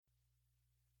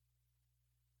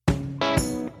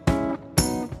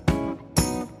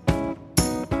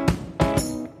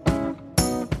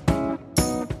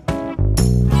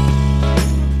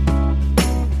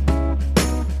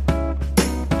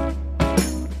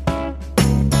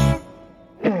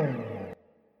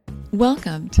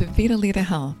Welcome to Vitalita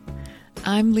Health.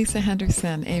 I'm Lisa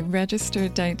Henderson, a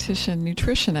registered dietitian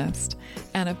nutritionist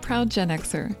and a proud Gen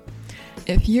Xer.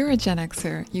 If you're a Gen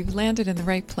Xer, you've landed in the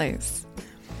right place.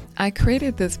 I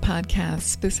created this podcast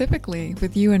specifically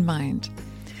with you in mind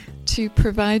to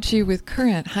provide you with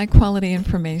current high-quality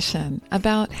information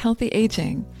about healthy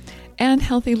aging and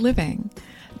healthy living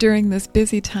during this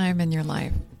busy time in your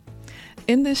life.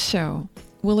 In this show,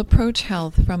 we'll approach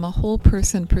health from a whole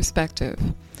person perspective,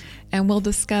 and we'll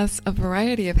discuss a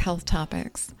variety of health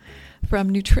topics, from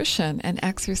nutrition and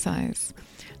exercise,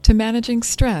 to managing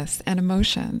stress and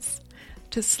emotions,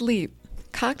 to sleep,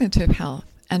 cognitive health,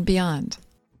 and beyond.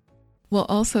 We'll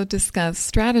also discuss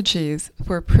strategies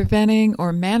for preventing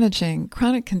or managing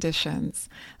chronic conditions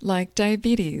like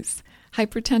diabetes,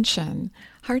 hypertension,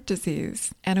 heart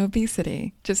disease, and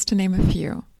obesity, just to name a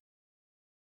few.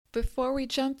 Before we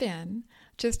jump in,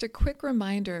 just a quick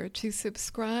reminder to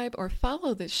subscribe or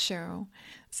follow this show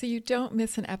so you don't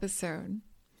miss an episode.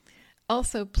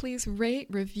 Also, please rate,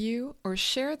 review, or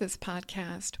share this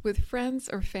podcast with friends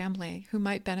or family who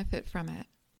might benefit from it.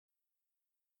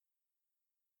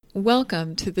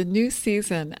 Welcome to the new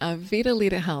season of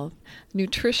Vitalita Health,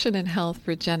 Nutrition and Health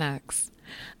for Gen X.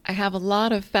 I have a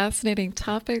lot of fascinating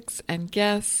topics and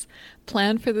guests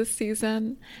planned for this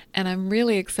season, and I'm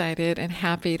really excited and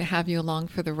happy to have you along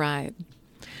for the ride.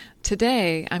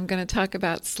 Today, I'm going to talk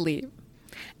about sleep.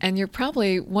 And you're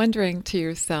probably wondering to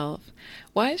yourself,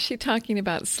 why is she talking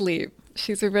about sleep?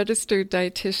 She's a registered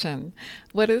dietitian.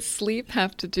 What does sleep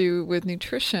have to do with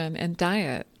nutrition and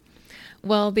diet?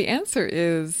 Well, the answer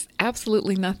is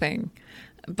absolutely nothing.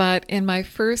 But in my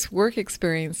first work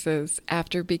experiences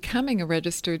after becoming a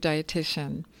registered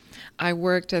dietitian, I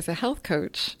worked as a health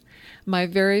coach. My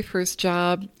very first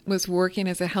job was working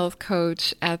as a health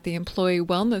coach at the Employee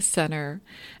Wellness Center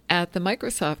at the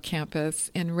Microsoft campus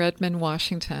in Redmond,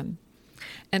 Washington.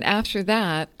 And after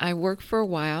that, I worked for a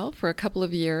while, for a couple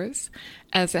of years,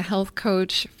 as a health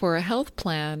coach for a health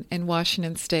plan in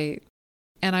Washington State.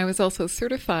 And I was also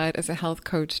certified as a health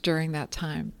coach during that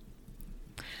time.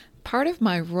 Part of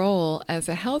my role as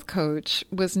a health coach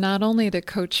was not only to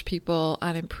coach people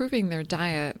on improving their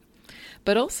diet,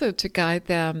 but also to guide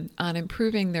them on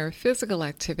improving their physical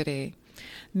activity,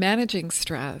 managing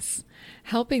stress,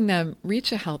 helping them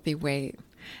reach a healthy weight,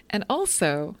 and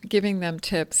also giving them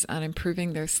tips on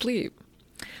improving their sleep.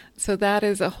 So that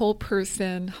is a whole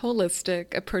person,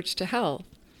 holistic approach to health,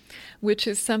 which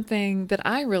is something that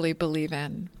I really believe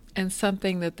in and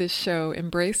something that this show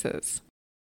embraces.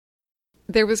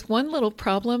 There was one little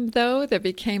problem, though, that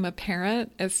became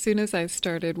apparent as soon as I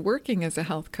started working as a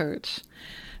health coach.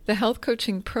 The health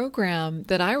coaching program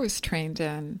that I was trained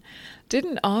in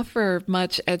didn't offer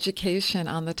much education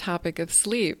on the topic of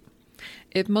sleep.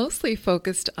 It mostly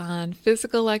focused on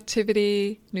physical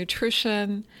activity,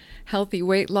 nutrition, healthy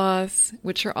weight loss,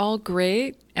 which are all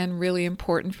great and really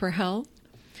important for health,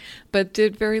 but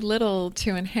did very little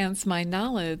to enhance my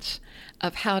knowledge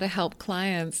of how to help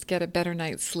clients get a better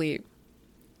night's sleep.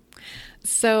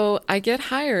 So I get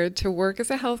hired to work as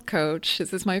a health coach.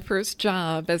 This is my first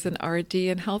job as an RD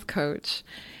and health coach,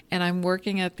 and I'm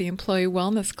working at the Employee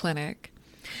Wellness Clinic.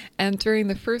 And during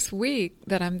the first week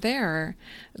that I'm there,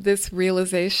 this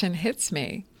realization hits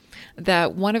me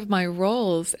that one of my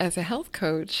roles as a health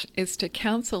coach is to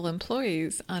counsel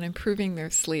employees on improving their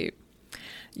sleep.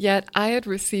 Yet I had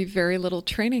received very little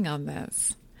training on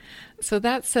this. So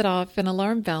that set off an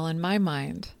alarm bell in my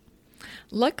mind.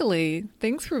 Luckily,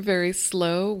 things were very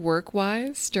slow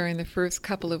work-wise during the first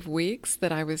couple of weeks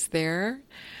that I was there,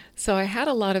 so I had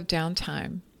a lot of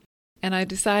downtime, and I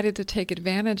decided to take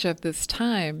advantage of this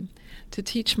time to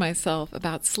teach myself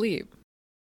about sleep.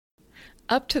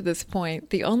 Up to this point,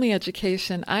 the only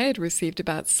education I had received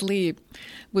about sleep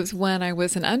was when I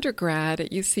was an undergrad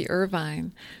at UC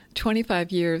Irvine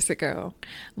 25 years ago,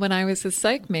 when I was a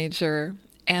psych major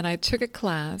and I took a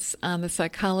class on the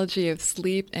psychology of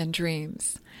sleep and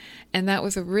dreams. And that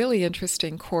was a really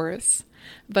interesting course,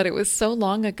 but it was so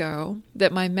long ago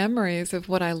that my memories of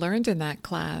what I learned in that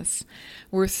class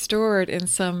were stored in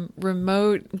some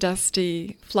remote,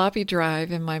 dusty floppy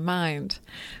drive in my mind.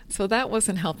 So that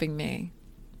wasn't helping me.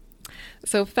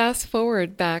 So fast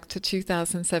forward back to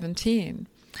 2017.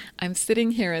 I'm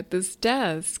sitting here at this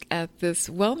desk at this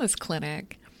wellness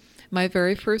clinic, my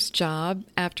very first job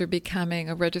after becoming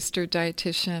a registered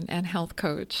dietitian and health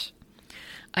coach.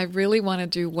 I really want to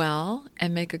do well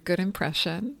and make a good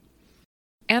impression.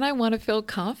 And I want to feel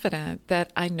confident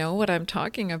that I know what I'm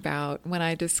talking about when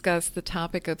I discuss the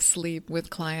topic of sleep with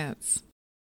clients.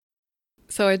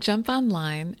 So I jump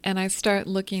online and I start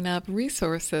looking up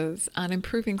resources on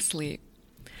improving sleep.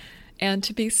 And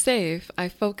to be safe, I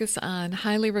focus on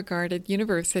highly regarded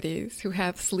universities who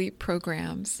have sleep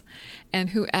programs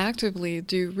and who actively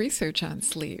do research on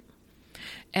sleep.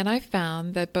 And I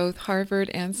found that both Harvard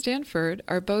and Stanford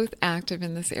are both active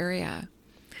in this area.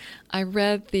 I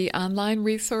read the online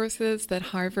resources that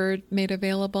Harvard made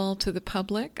available to the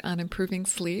public on improving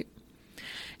sleep.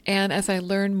 And as I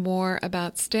learned more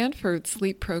about Stanford's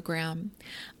sleep program,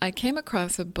 I came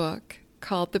across a book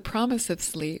called The Promise of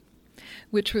Sleep,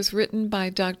 which was written by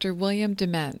Dr. William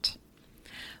Dement.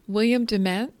 William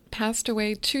Dement passed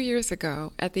away 2 years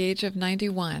ago at the age of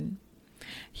 91.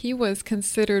 He was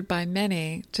considered by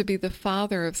many to be the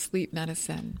father of sleep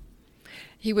medicine.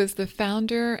 He was the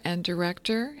founder and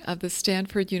director of the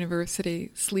Stanford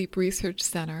University Sleep Research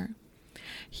Center.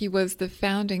 He was the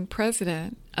founding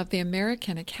president of the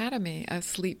American Academy of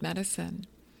Sleep Medicine.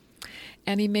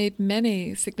 And he made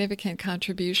many significant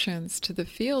contributions to the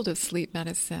field of sleep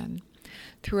medicine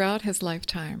throughout his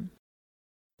lifetime.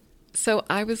 So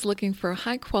I was looking for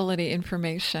high-quality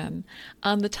information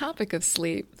on the topic of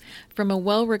sleep from a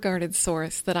well-regarded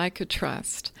source that I could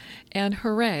trust. And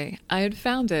hooray, I had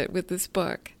found it with this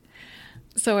book.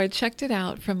 So I checked it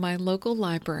out from my local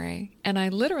library, and I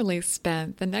literally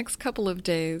spent the next couple of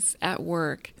days at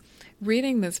work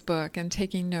reading this book and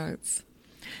taking notes.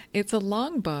 It's a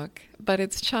long book, but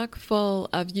it's chock full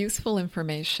of useful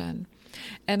information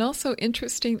and also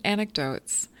interesting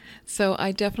anecdotes, so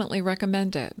I definitely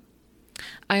recommend it.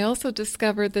 I also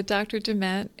discovered that Dr.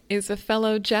 Dement is a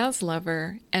fellow jazz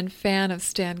lover and fan of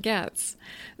Stan Getz,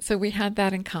 so we had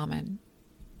that in common.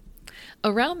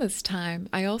 Around this time,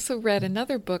 I also read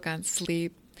another book on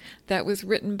sleep that was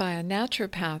written by a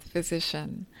naturopath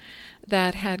physician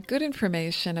that had good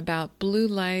information about blue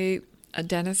light,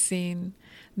 adenosine,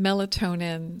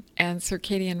 melatonin, and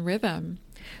circadian rhythm,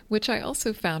 which I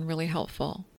also found really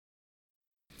helpful.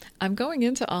 I'm going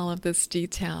into all of this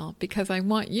detail because I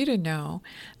want you to know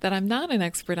that I'm not an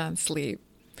expert on sleep.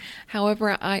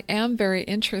 However, I am very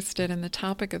interested in the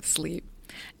topic of sleep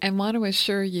and want to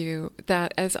assure you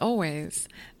that, as always,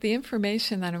 the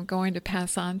information that I'm going to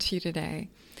pass on to you today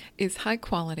is high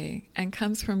quality and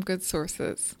comes from good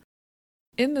sources.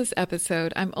 In this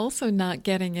episode, I'm also not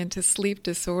getting into sleep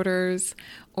disorders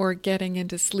or getting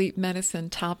into sleep medicine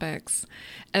topics,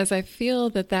 as I feel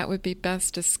that that would be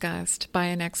best discussed by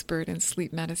an expert in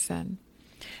sleep medicine.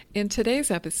 In today's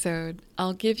episode,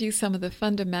 I'll give you some of the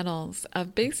fundamentals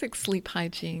of basic sleep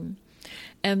hygiene,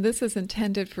 and this is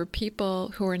intended for people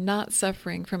who are not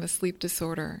suffering from a sleep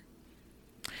disorder.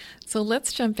 So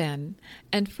let's jump in,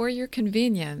 and for your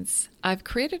convenience, I've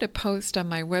created a post on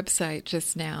my website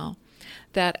just now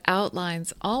that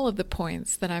outlines all of the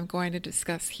points that I'm going to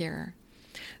discuss here.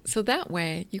 So that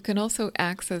way, you can also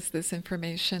access this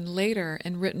information later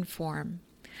in written form.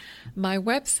 My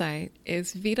website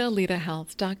is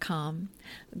vitalitahealth.com.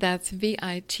 That's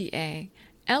VITALITA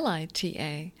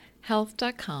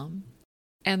health.com.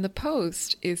 And the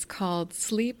post is called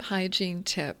Sleep Hygiene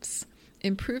Tips.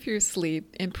 Improve your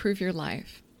sleep, improve your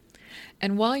life.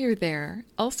 And while you're there,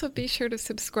 also be sure to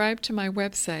subscribe to my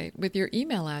website with your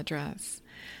email address,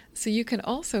 so you can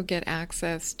also get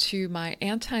access to my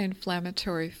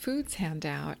anti-inflammatory foods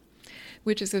handout,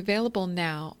 which is available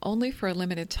now only for a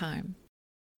limited time.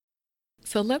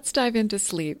 So let's dive into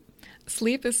sleep.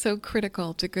 Sleep is so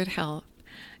critical to good health.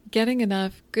 Getting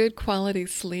enough good quality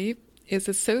sleep is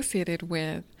associated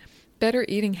with better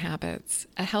eating habits,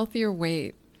 a healthier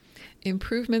weight,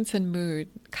 improvements in mood,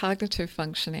 cognitive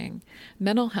functioning,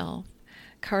 mental health,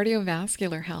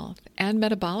 cardiovascular health, and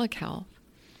metabolic health.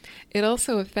 It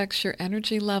also affects your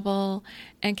energy level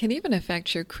and can even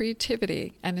affect your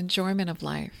creativity and enjoyment of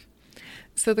life.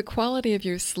 So the quality of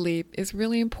your sleep is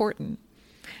really important,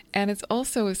 and it's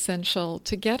also essential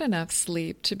to get enough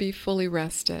sleep to be fully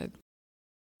rested.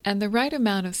 And the right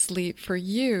amount of sleep for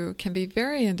you can be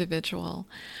very individual,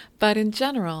 but in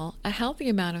general, a healthy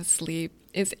amount of sleep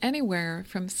is anywhere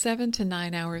from 7 to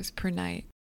 9 hours per night.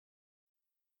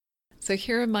 So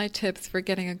here are my tips for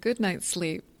getting a good night's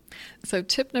sleep. So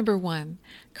tip number 1,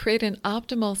 create an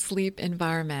optimal sleep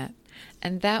environment,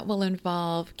 and that will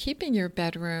involve keeping your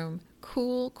bedroom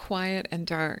cool, quiet, and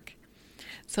dark.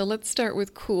 So let's start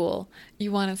with cool.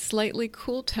 You want a slightly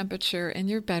cool temperature in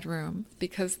your bedroom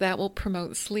because that will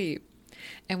promote sleep.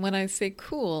 And when I say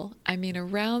cool, I mean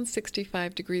around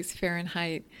 65 degrees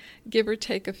Fahrenheit, give or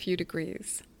take a few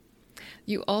degrees.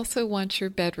 You also want your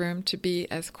bedroom to be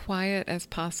as quiet as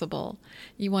possible.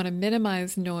 You want to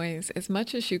minimize noise as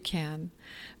much as you can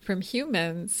from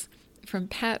humans, from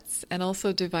pets, and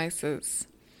also devices.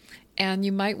 And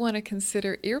you might want to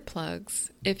consider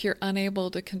earplugs if you're unable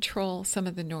to control some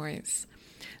of the noise.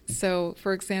 So,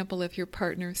 for example, if your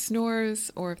partner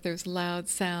snores or if there's loud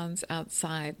sounds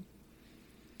outside.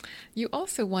 You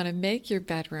also want to make your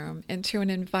bedroom into an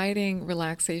inviting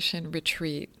relaxation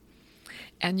retreat.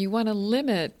 And you want to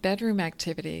limit bedroom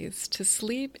activities to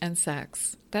sleep and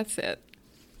sex. That's it.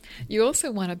 You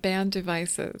also want to ban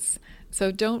devices.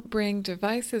 So don't bring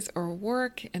devices or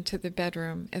work into the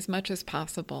bedroom as much as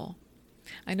possible.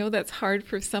 I know that's hard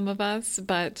for some of us,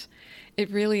 but it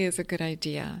really is a good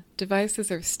idea.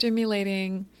 Devices are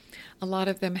stimulating. A lot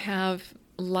of them have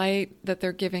light that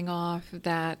they're giving off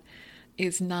that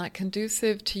is not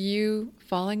conducive to you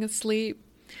falling asleep.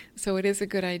 So it is a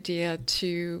good idea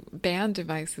to ban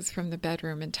devices from the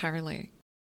bedroom entirely.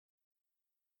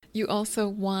 You also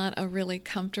want a really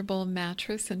comfortable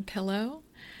mattress and pillow.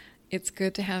 It's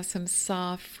good to have some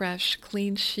soft, fresh,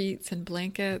 clean sheets and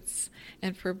blankets.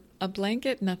 And for a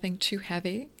blanket, nothing too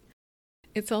heavy.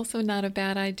 It's also not a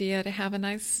bad idea to have a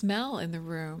nice smell in the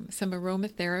room, some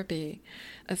aromatherapy.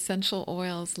 Essential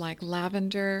oils like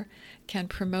lavender can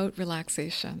promote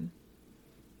relaxation.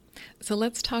 So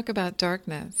let's talk about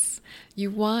darkness. You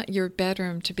want your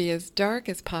bedroom to be as dark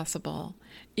as possible.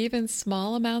 Even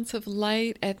small amounts of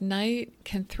light at night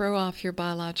can throw off your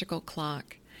biological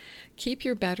clock. Keep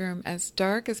your bedroom as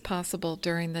dark as possible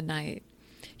during the night.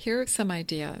 Here are some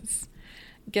ideas.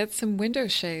 Get some window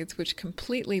shades which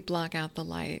completely block out the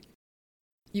light.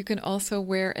 You can also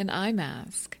wear an eye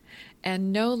mask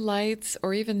and no lights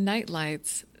or even night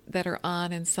lights that are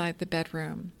on inside the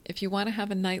bedroom. If you want to have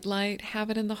a night light, have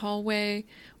it in the hallway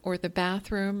or the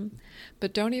bathroom,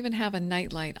 but don't even have a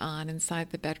night light on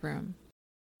inside the bedroom.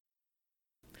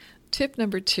 Tip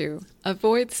number 2,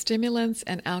 avoid stimulants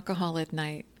and alcohol at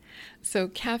night. So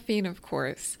caffeine, of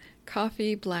course,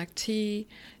 coffee, black tea,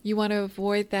 you want to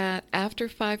avoid that after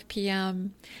 5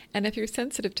 p.m. And if you're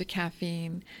sensitive to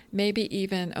caffeine, maybe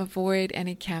even avoid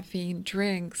any caffeine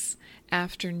drinks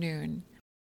after noon.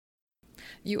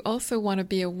 You also want to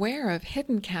be aware of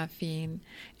hidden caffeine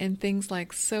in things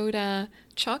like soda,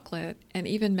 chocolate, and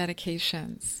even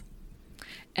medications.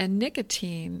 And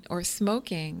nicotine or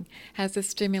smoking has a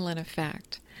stimulant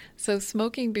effect, so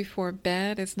smoking before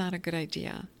bed is not a good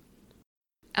idea.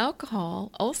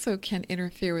 Alcohol also can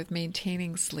interfere with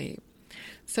maintaining sleep.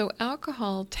 So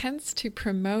alcohol tends to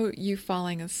promote you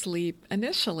falling asleep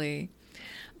initially,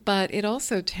 but it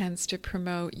also tends to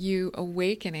promote you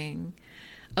awakening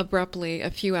abruptly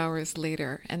a few hours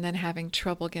later and then having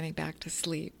trouble getting back to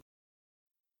sleep.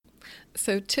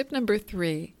 So tip number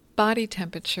 3, body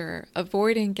temperature,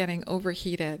 avoiding getting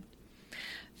overheated.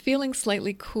 Feeling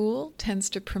slightly cool tends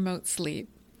to promote sleep,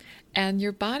 and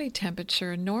your body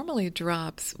temperature normally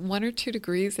drops 1 or 2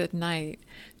 degrees at night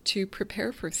to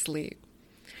prepare for sleep.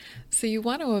 So you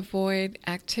want to avoid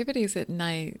activities at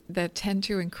night that tend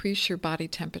to increase your body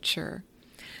temperature.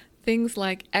 Things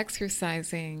like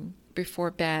exercising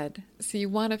before bed. So you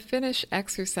want to finish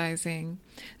exercising,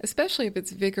 especially if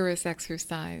it's vigorous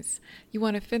exercise. You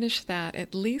want to finish that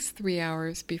at least 3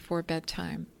 hours before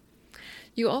bedtime.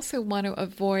 You also want to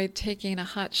avoid taking a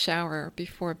hot shower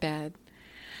before bed.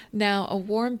 Now, a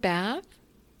warm bath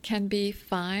can be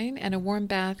fine, and a warm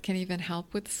bath can even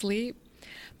help with sleep,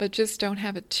 but just don't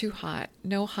have it too hot.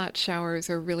 No hot showers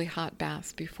or really hot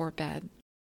baths before bed.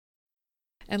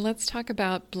 And let's talk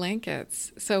about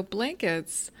blankets. So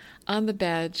blankets on the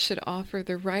bed should offer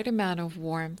the right amount of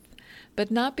warmth,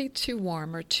 but not be too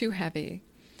warm or too heavy.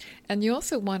 And you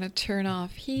also want to turn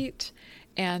off heat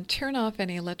and turn off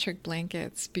any electric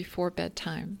blankets before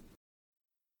bedtime.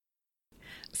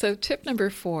 So tip number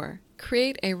 4,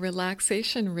 create a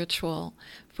relaxation ritual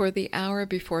for the hour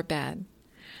before bed.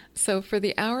 So for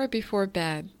the hour before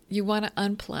bed, you want to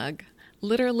unplug,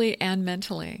 literally and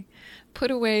mentally.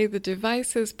 Put away the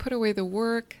devices, put away the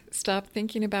work, stop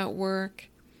thinking about work.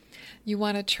 You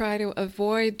want to try to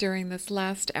avoid during this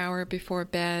last hour before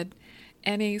bed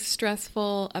any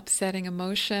stressful, upsetting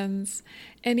emotions,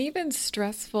 and even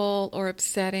stressful or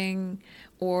upsetting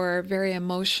or very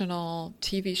emotional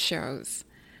TV shows.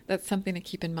 That's something to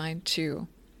keep in mind too.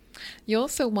 You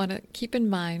also want to keep in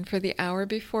mind for the hour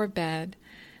before bed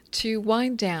to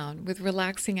wind down with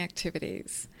relaxing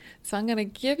activities. So I'm going to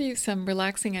give you some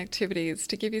relaxing activities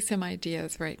to give you some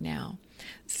ideas right now.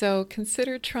 So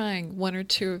consider trying 1 or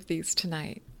 2 of these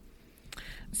tonight.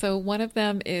 So one of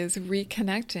them is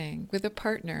reconnecting with a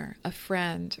partner, a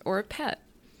friend, or a pet.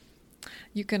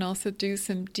 You can also do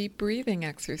some deep breathing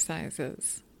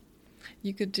exercises.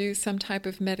 You could do some type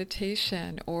of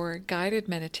meditation or guided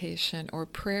meditation or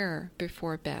prayer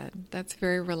before bed. That's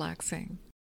very relaxing.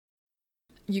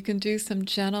 You can do some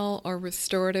gentle or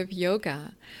restorative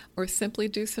yoga or simply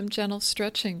do some gentle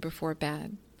stretching before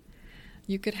bed.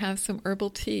 You could have some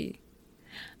herbal tea.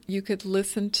 You could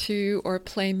listen to or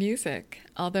play music,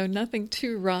 although nothing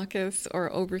too raucous or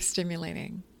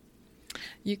overstimulating.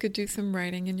 You could do some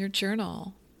writing in your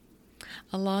journal.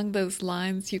 Along those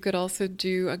lines, you could also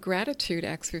do a gratitude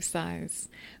exercise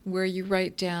where you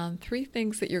write down 3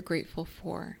 things that you're grateful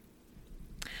for.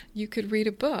 You could read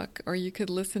a book, or you could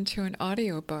listen to an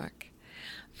audiobook.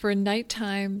 For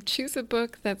nighttime, choose a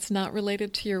book that's not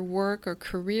related to your work or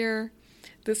career.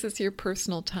 This is your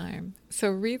personal time. So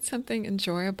read something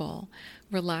enjoyable,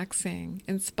 relaxing,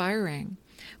 inspiring,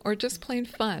 or just plain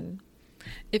fun.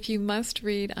 If you must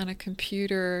read on a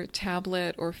computer,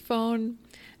 tablet, or phone,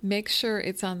 make sure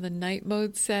it's on the night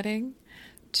mode setting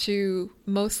to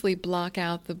mostly block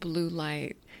out the blue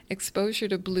light. Exposure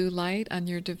to blue light on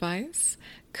your device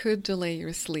could delay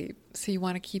your sleep, so you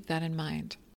want to keep that in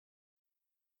mind.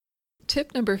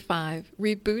 Tip number 5,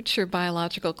 reboot your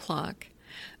biological clock.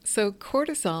 So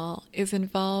cortisol is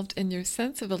involved in your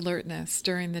sense of alertness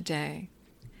during the day.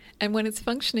 And when it's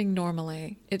functioning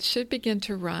normally, it should begin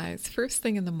to rise first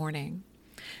thing in the morning.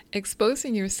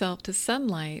 Exposing yourself to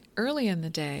sunlight early in the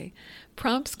day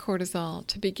prompts cortisol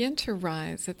to begin to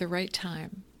rise at the right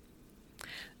time.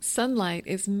 Sunlight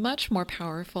is much more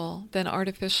powerful than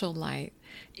artificial light,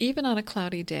 even on a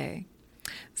cloudy day.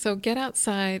 So get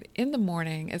outside in the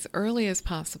morning as early as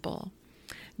possible.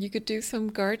 You could do some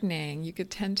gardening. You could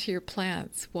tend to your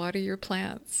plants, water your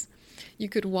plants. You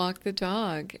could walk the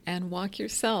dog and walk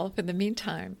yourself in the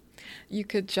meantime. You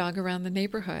could jog around the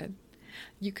neighborhood.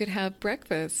 You could have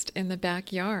breakfast in the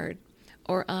backyard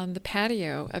or on the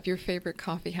patio of your favorite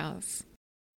coffee house.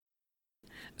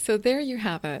 So there you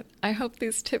have it. I hope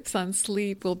these tips on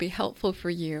sleep will be helpful for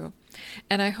you,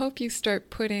 and I hope you start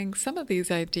putting some of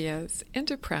these ideas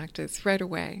into practice right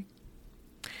away.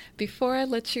 Before I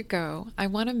let you go, I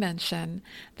want to mention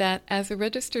that as a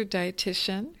registered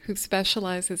dietitian who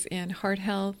specializes in heart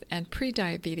health and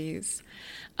prediabetes,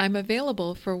 I'm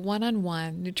available for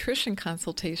one-on-one nutrition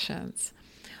consultations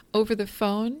over the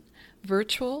phone,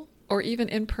 virtual, or even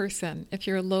in person if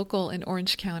you're local in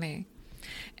Orange County.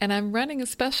 And I'm running a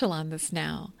special on this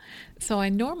now, so I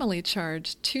normally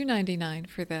charge $2.99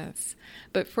 for this,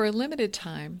 but for a limited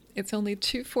time, it's only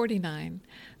 $2.49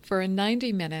 for a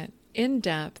 90-minute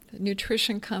in-depth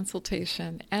nutrition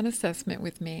consultation and assessment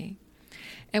with me.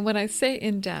 And when I say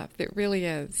in-depth, it really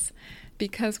is,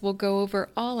 because we'll go over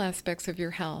all aspects of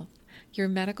your health, your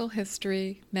medical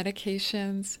history,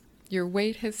 medications, your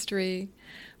weight history.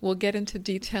 We'll get into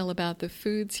detail about the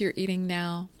foods you're eating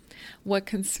now, what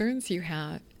concerns you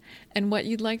have, and what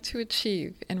you'd like to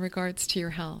achieve in regards to your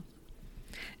health.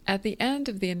 At the end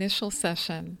of the initial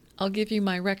session, I'll give you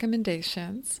my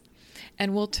recommendations,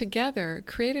 and we'll together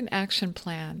create an action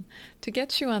plan to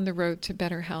get you on the road to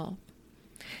better health.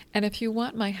 And if you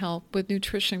want my help with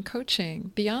nutrition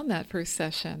coaching beyond that first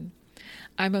session,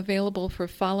 I'm available for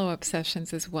follow-up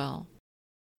sessions as well.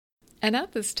 And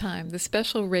at this time, the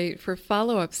special rate for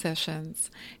follow-up sessions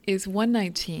is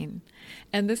 $119,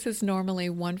 and this is normally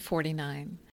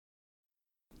 $149.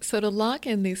 So to lock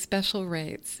in these special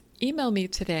rates, email me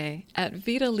today at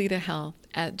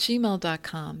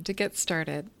vitalitahealth@gmail.com to get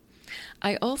started.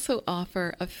 I also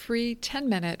offer a free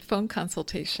 10-minute phone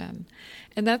consultation,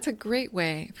 and that's a great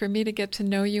way for me to get to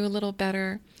know you a little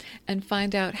better and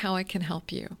find out how I can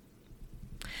help you.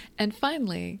 And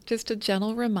finally, just a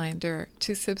gentle reminder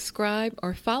to subscribe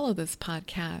or follow this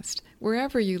podcast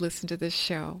wherever you listen to this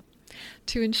show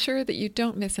to ensure that you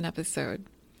don't miss an episode.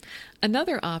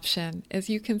 Another option is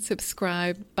you can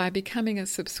subscribe by becoming a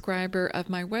subscriber of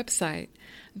my website,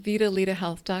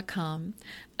 vitalitahealth.com.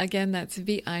 Again, that's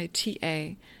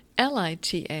VITALITA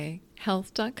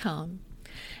health.com.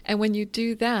 And when you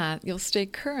do that, you'll stay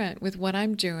current with what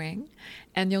I'm doing,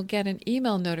 and you'll get an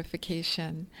email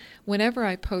notification whenever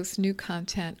I post new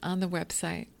content on the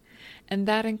website. And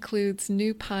that includes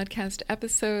new podcast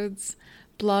episodes,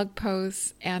 blog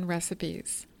posts, and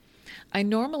recipes. I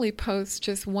normally post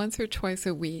just once or twice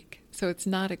a week, so it's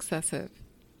not excessive.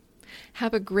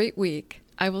 Have a great week.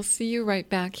 I will see you right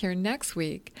back here next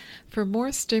week for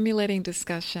more stimulating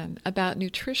discussion about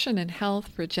nutrition and health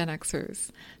for Gen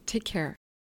Xers. Take care.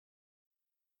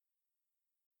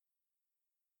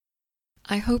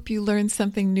 I hope you learned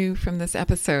something new from this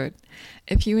episode.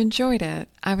 If you enjoyed it,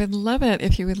 I would love it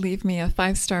if you would leave me a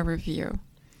 5-star review.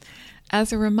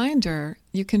 As a reminder,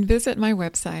 you can visit my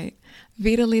website,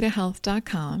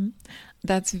 vitalitahealth.com.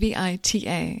 That's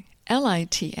VITALITA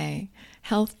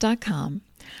health.com,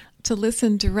 to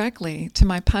listen directly to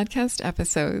my podcast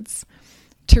episodes,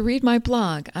 to read my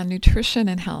blog on nutrition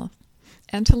and health,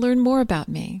 and to learn more about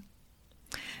me.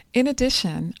 In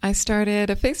addition, I started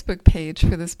a Facebook page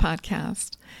for this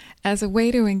podcast as a way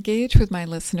to engage with my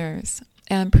listeners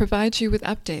and provide you with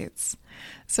updates.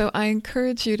 So I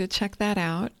encourage you to check that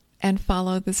out and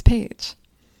follow this page.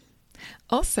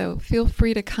 Also, feel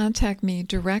free to contact me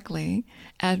directly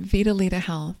at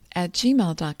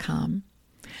vitalitahealth@gmail.com.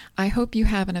 I hope you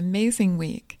have an amazing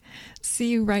week. See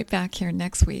you right back here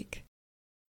next week.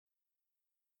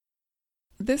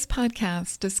 This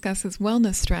podcast discusses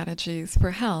wellness strategies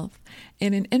for health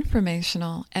in an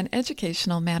informational and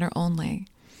educational manner only,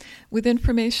 with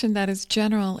information that is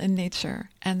general in nature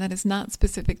and that is not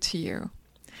specific to you.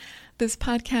 This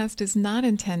podcast is not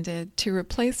intended to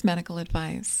replace medical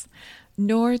advice,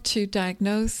 nor to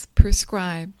diagnose,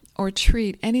 prescribe, or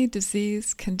treat any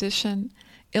disease, condition,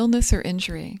 illness, or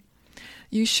injury.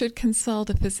 You should consult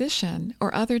a physician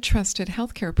or other trusted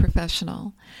healthcare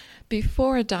professional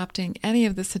before adopting any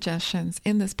of the suggestions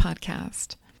in this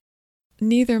podcast.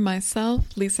 Neither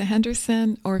myself, Lisa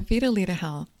Henderson, or Vitalita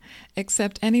Health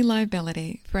accept any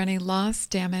liability for any loss,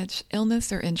 damage,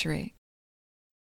 illness, or injury.